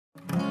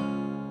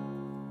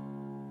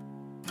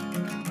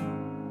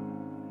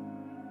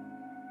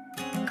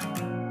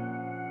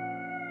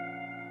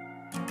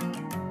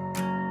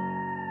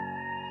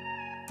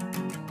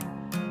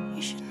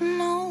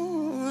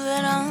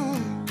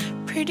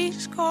pretty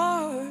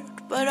scarred,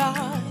 but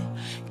I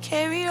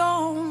carry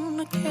on,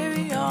 I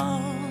carry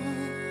on.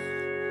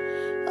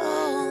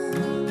 Oh,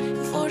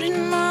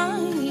 49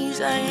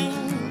 I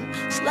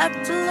ain't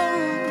slept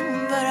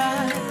alone, but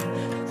I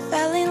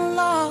fell in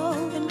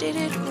love and did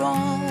it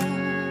wrong.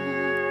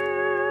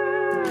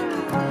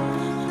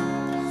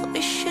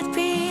 We should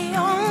be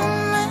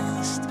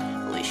honest,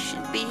 we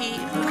should be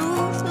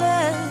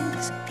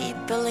ruthless.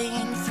 People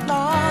ain't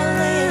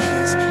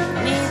flawless,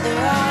 neither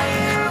are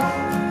you.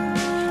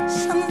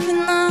 Something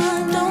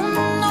I don't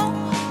know,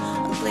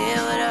 I'm clear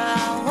what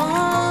I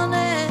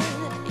wanted.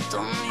 You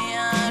told me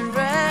I'd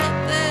read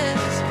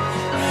this,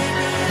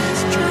 maybe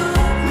it's true.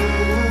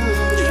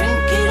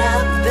 Drink it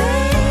up,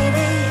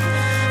 baby,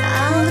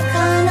 I'm the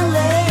kind of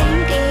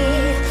lady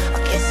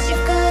I'll kiss you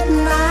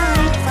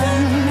goodnight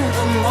when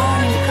the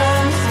morning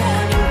comes.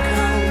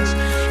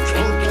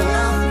 Drinking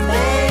up,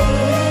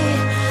 baby,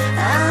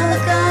 I'm the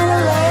kind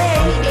of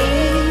lady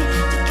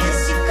to kiss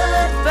you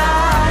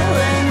goodbye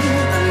when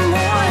the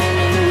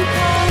morning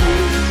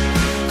comes.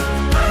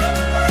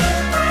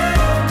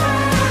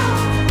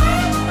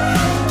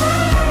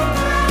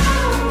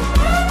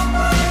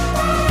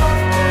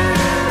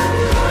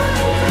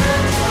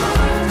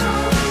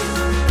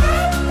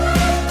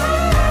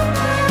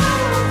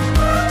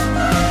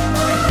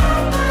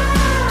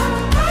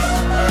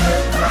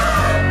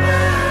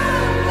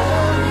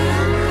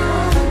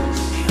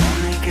 You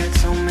only get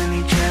so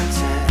many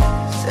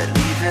chances at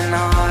leaving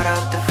our heart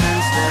out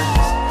defenseless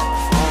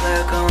before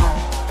they're gone,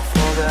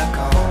 before they're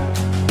gone.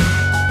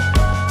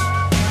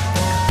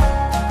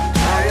 I'm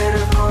tired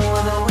of going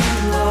where the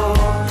wind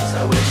blows.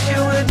 I wish you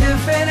were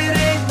different, it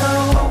ain't no.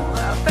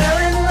 I fell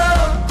in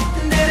love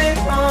and did it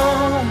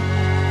wrong.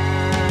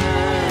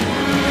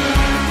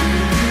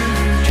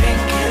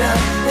 Drink it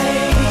up,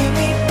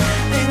 baby,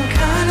 been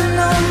kinda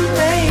numb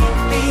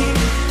lately.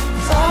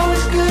 It's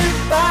always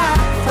goodbye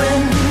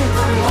when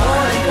the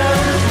morning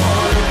comes,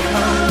 morning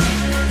comes.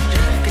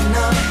 Drifting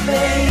up,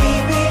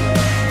 baby,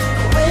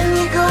 when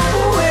you go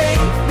away,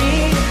 me,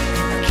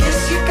 I kiss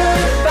you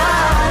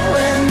goodbye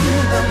when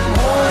the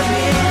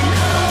morning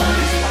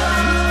comes.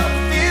 I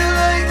feel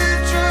like the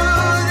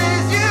truth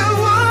is you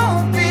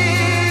won't be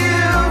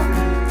you.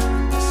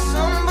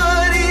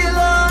 Somebody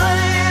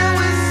lying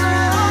with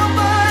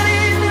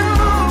somebody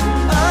new.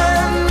 I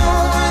know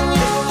when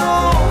you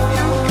soul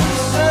you can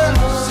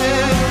sense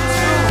it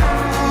too.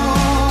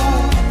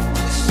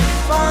 It's the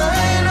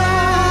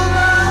final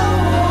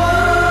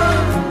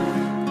hour.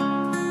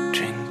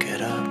 Drink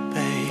it up,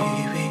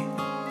 baby,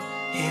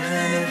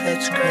 even if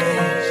it's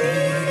crazy.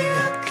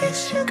 I kiss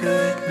you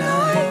goodnight